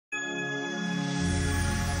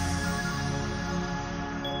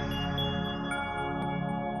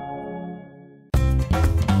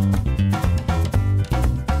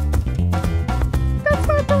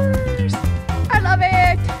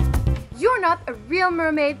not a real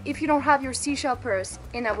mermaid if you don't have your seashell purse,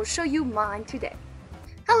 and I will show you mine today.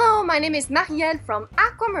 Hello, my name is Marielle from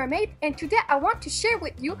AquaMermaid, and today I want to share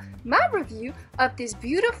with you my review of this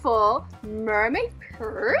beautiful mermaid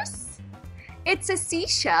purse. It's a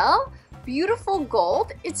seashell, beautiful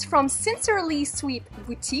gold. It's from Sincerely Sweet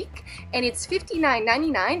Boutique, and it's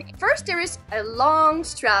 $59.99. First, there is a long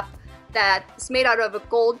strap that's made out of a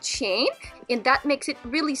gold chain, and that makes it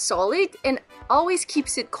really solid and always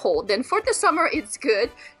keeps it cold. And for the summer, it's good.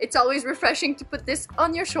 It's always refreshing to put this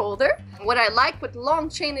on your shoulder. What I like with long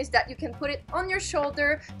chain is that you can put it on your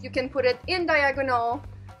shoulder, you can put it in diagonal,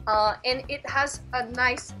 and it has a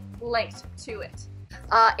nice length to it.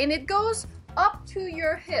 And it goes up to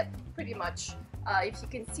your hip pretty much. If you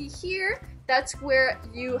can see here, that's where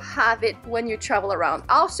you have it when you travel around.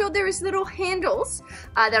 Also, there is little handles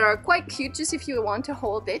that are quite cute just if you want to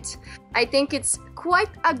hold it. I think it's quite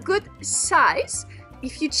a good size.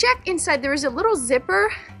 If you check inside, there is a little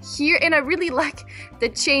zipper here, and I really like the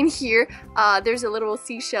chain here. There's a little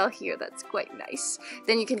seashell here that's quite nice.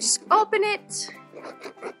 Then you can just open it,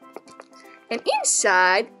 and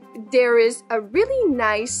inside there is a really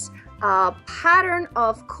nice pattern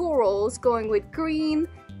of corals going with green,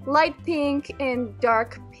 light pink, and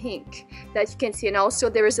dark pink that you can see. And also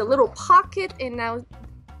there is a little pocket, and now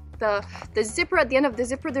the zipper, at the end of the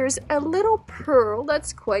zipper there's a little pearl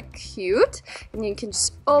that's quite cute, and you can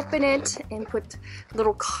just open it and put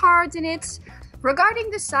little cards in it. Regarding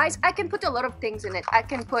the size, I can put a lot of things in it. I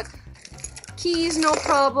can put keys, no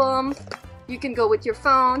problem. You can go with your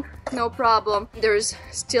phone, no problem. There's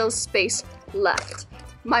still space left.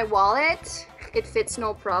 My wallet, it fits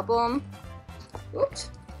no problem.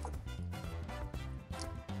 Oops.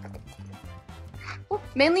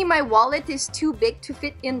 Mainly my wallet is too big to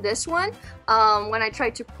fit in this one. When I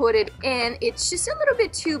try to put it in, it's just a little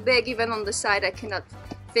bit too big. Even on the side, I cannot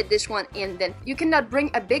fit this one in. Then you cannot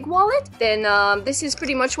bring a big wallet, then this is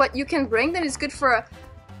pretty much what you can bring. That is good for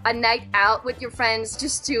a night out with your friends,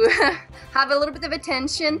 just to have a little bit of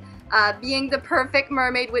attention, being the perfect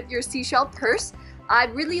mermaid with your seashell purse. I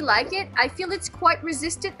really like it. I feel it's quite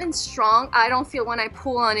resistant and strong. I don't feel when I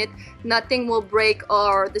pull on it, nothing will break,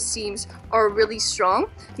 or the seams are really strong.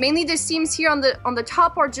 Mainly the seams here on the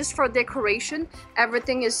top are just for decoration.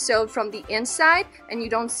 Everything is sewed from the inside, and you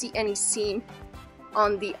don't see any seam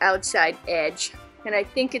on the outside edge. And I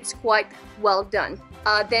think it's quite well done.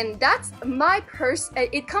 Then that's my purse.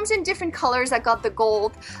 It comes in different colors. I got the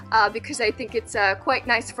gold because I think it's quite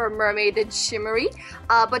nice for a mermaid and shimmery.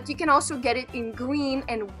 But you can also get it in green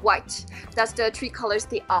and white. That's the three colors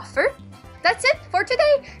they offer. That's it for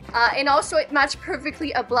today. And also it matched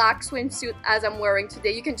perfectly a black swimsuit as I'm wearing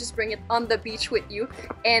today. You can just bring it on the beach with you,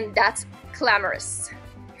 and that's glamorous.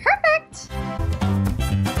 Perfect!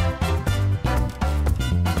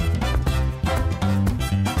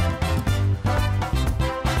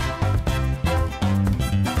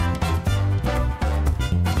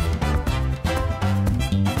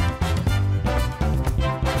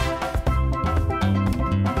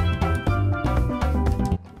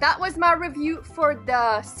 That was my review for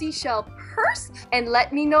the seashell purse, and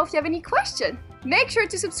let me know if you have any questions. Make sure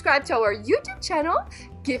to subscribe to our YouTube channel,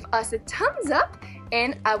 give us a thumbs up,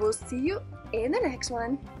 and I will see you in the next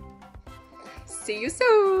one. See you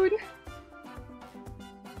soon!